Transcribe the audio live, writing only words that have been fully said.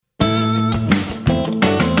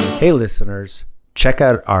Hey listeners, check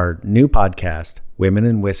out our new podcast, Women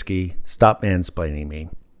in Whiskey, Stop Mansplaining Me.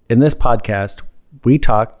 In this podcast, we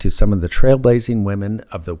talk to some of the trailblazing women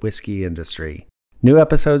of the whiskey industry. New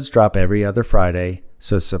episodes drop every other Friday,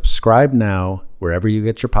 so subscribe now wherever you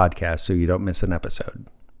get your podcasts so you don't miss an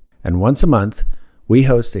episode. And once a month, we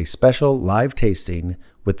host a special live tasting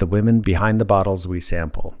with the women behind the bottles we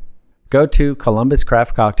sample. Go to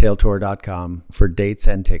ColumbusCraftCocktailTour.com for dates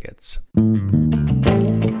and tickets.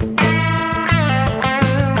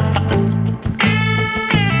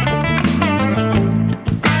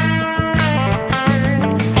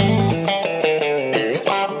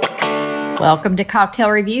 Welcome to Cocktail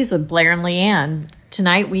Reviews with Blair and Leanne.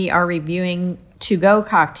 Tonight we are reviewing to-go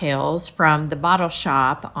cocktails from the Bottle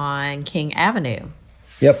Shop on King Avenue.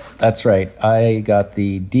 Yep, that's right. I got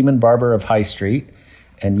the Demon Barber of High Street,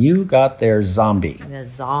 and you got their Zombie. The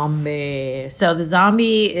Zombie. So the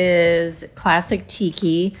Zombie is classic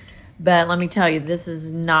tiki, but let me tell you, this is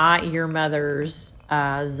not your mother's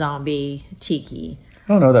zombie tiki.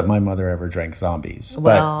 I don't know that my mother ever drank zombies.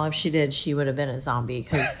 Well, if she did, she would have been a zombie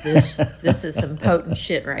because this is some potent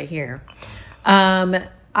shit right here.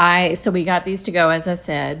 So we got these to go, as I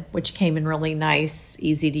said, which came in really nice,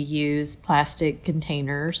 easy to use plastic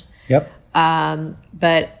containers. Yep.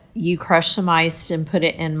 But you crushed some ice and put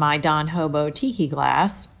it in my Don Hobo tiki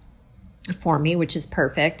glass for me, which is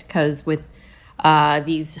perfect because with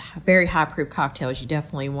these very high proof cocktails, you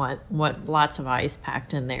definitely want lots of ice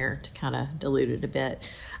packed in there to kind of dilute it a bit.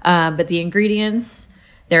 But the ingredients,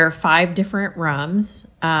 there are 5 different rums: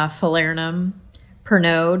 Falernum,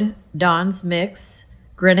 Pernod, Don's Mix,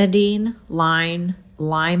 Grenadine, lime,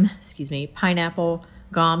 pineapple,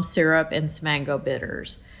 gum syrup, and some mango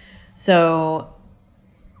bitters. So,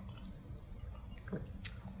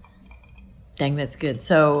 dang, that's good.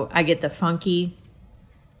 So I get the funky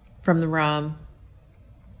from the rum.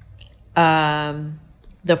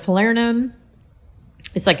 The Falernum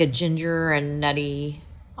is like a ginger and nutty,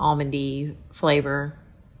 almondy flavor,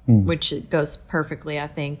 which goes perfectly, I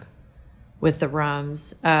think, with the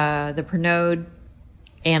rums. The Pernod,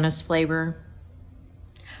 anise flavor.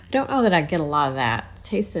 I don't know that I get a lot of that.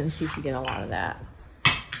 Taste it and see if you get a lot of that.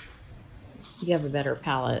 You have a better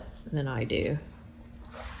palate than I do.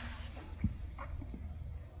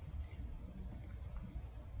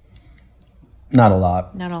 Not a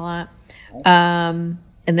lot. Not a lot.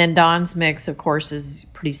 And then Don's Mix, of course, is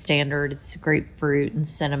pretty standard. It's grapefruit and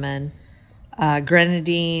cinnamon.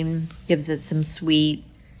 Grenadine gives it some sweet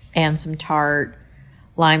and some tart.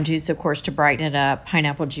 Lime juice, of course, to brighten it up.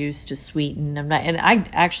 Pineapple juice to sweeten. And I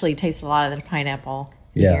actually taste a lot of the pineapple.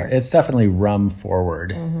 Yeah, here. it's definitely rum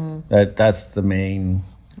forward. Mm-hmm. That's the main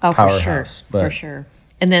powerhouse. For sure.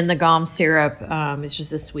 And then the gum syrup is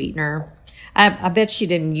just a sweetener. I bet she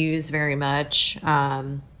didn't use very much.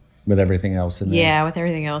 With everything else in there. Yeah, with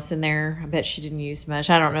everything else in there. I bet she didn't use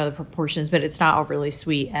much. I don't know the proportions, but it's not overly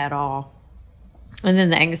sweet at all. And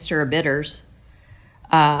then the Angostura bitters.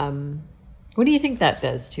 What do you think that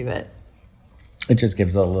does to it? It just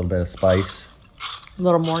gives it a little bit of spice. A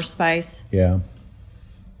little more spice? Yeah.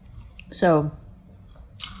 So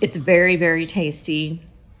it's very, very tasty.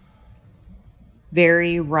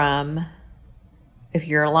 Very rum. If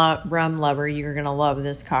you're a rum lover, you're going to love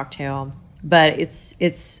this cocktail. But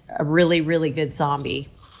it's a really, really good zombie.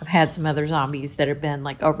 I've had some other zombies that have been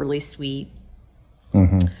like overly sweet.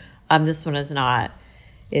 Mm-hmm. This one is not.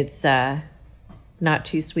 It's not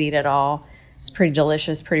too sweet at all. It's pretty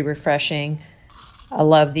delicious, pretty refreshing. I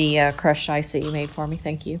love the crushed ice that you made for me.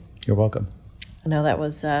 Thank you. You're welcome. I know that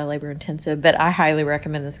was labor intensive, but I highly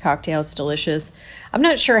recommend this cocktail. It's delicious. I'm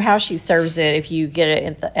not sure how she serves it if you get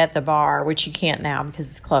it at the bar, which you can't now because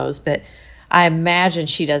it's closed, but I imagine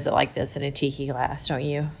she does it like this in a tiki glass, don't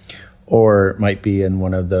you? Or it might be in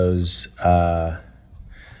one of those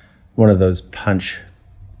punch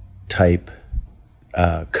type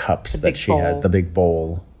cups that she has, the big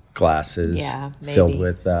bowl glasses filled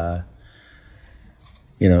with,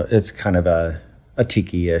 it's kind of a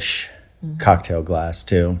tiki-ish cocktail glass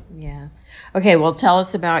too. Yeah. Okay, well, tell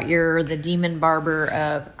us about the Demon Barber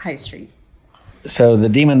of High Street. So the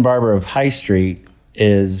Demon Barber of High Street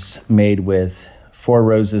is made with Four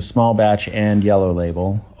Roses small batch and yellow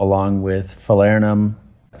label, along with Falernum,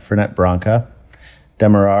 Fernet Branca,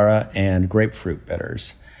 Demerara, and grapefruit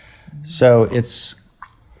bitters. So it's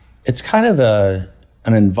kind of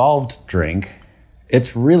an involved drink.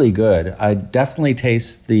 It's really good. I definitely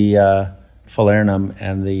taste the Falernum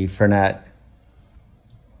and the Fernet.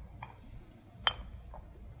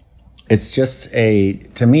 It's just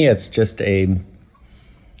to me, it's just a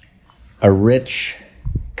rich,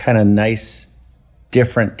 kind of nice,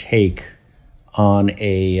 different take on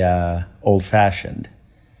a old fashioned.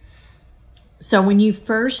 So when you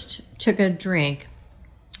first took a drink,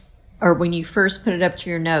 or when you first put it up to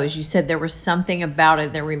your nose, you said there was something about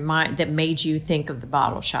it that made you think of the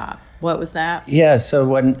Bottle Shop. What was that? Yeah, so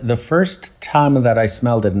when the first time that I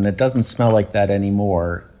smelled it, and it doesn't smell like that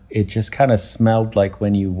anymore, it just kind of smelled like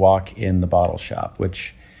when you walk in the Bottle Shop,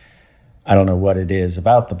 which I don't know what it is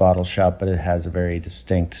about the Bottle Shop, but it has a very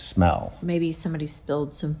distinct smell. Maybe somebody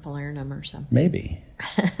spilled some falernum or something. Maybe.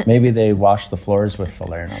 Maybe they wash the floors with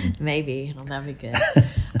falernum. Maybe. Well, that'd be good.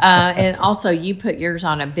 And also, you put yours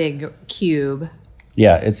on a big cube.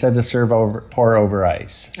 Yeah, it said to pour over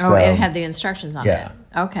ice. Oh, it had the instructions on yeah.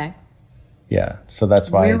 it. Okay. Yeah, so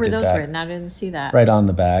that's why Where I were did those that. written? I didn't see that. Right on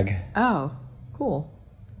the bag. Oh, cool.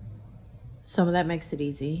 So that makes it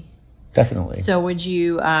easy. Definitely. So would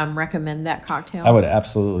you recommend that cocktail? I would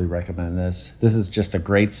absolutely recommend this. This is just a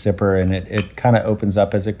great sipper, and it kind of opens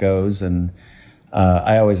up as it goes, and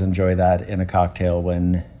I always enjoy that in a cocktail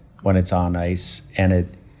when it's on ice, and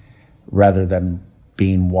it, rather than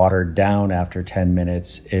being watered down after 10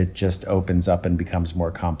 minutes, it just opens up and becomes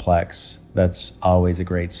more complex. That's always a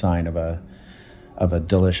great sign of a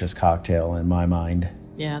delicious cocktail in my mind.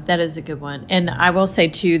 Yeah, that is a good one. And I will say,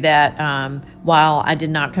 too, that while I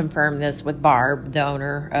did not confirm this with Barb, the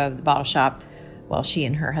owner of the Bottle Shop, well, she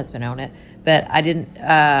and her husband own it, but I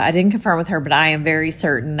didn't confirm with her, but I am very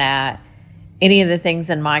certain that any of the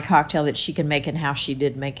things in my cocktail that she can make in-house, she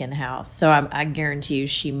did make in-house. So I guarantee you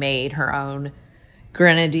she made her own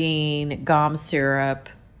grenadine, gum syrup,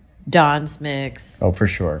 Dawn's mix. Oh, for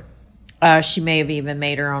sure. She may have even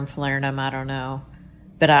made her own falernum. I don't know.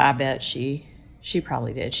 But I bet she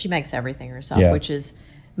probably did. She makes everything herself, Yeah. which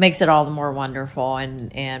makes it all the more wonderful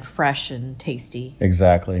and fresh and tasty.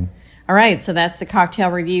 Exactly. All right, so that's the cocktail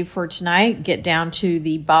review for tonight. Get down to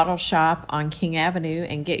the Bottle Shop on King Avenue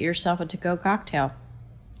and get yourself a to-go cocktail.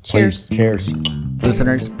 Cheers. Please, cheers.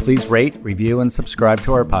 Listeners, please rate, review, and subscribe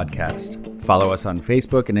to our podcast. Follow us on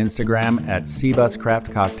Facebook and Instagram at Seabus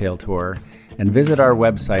Craft Cocktail Tour, and visit our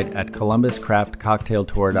website at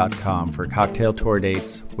columbuscraftcocktailtour.com for cocktail tour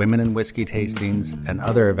dates, women and whiskey tastings, and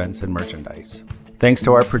other events and merchandise. Thanks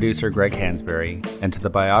to our producer, Greg Hansberry, and to the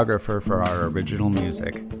biographer for our original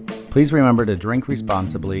music. Please remember to drink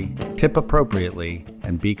responsibly, tip appropriately,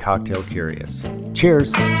 and be cocktail curious.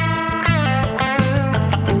 Cheers!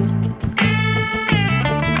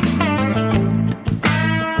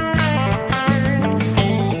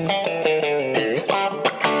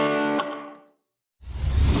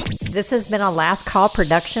 This has been a Last Call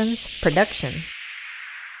Productions production.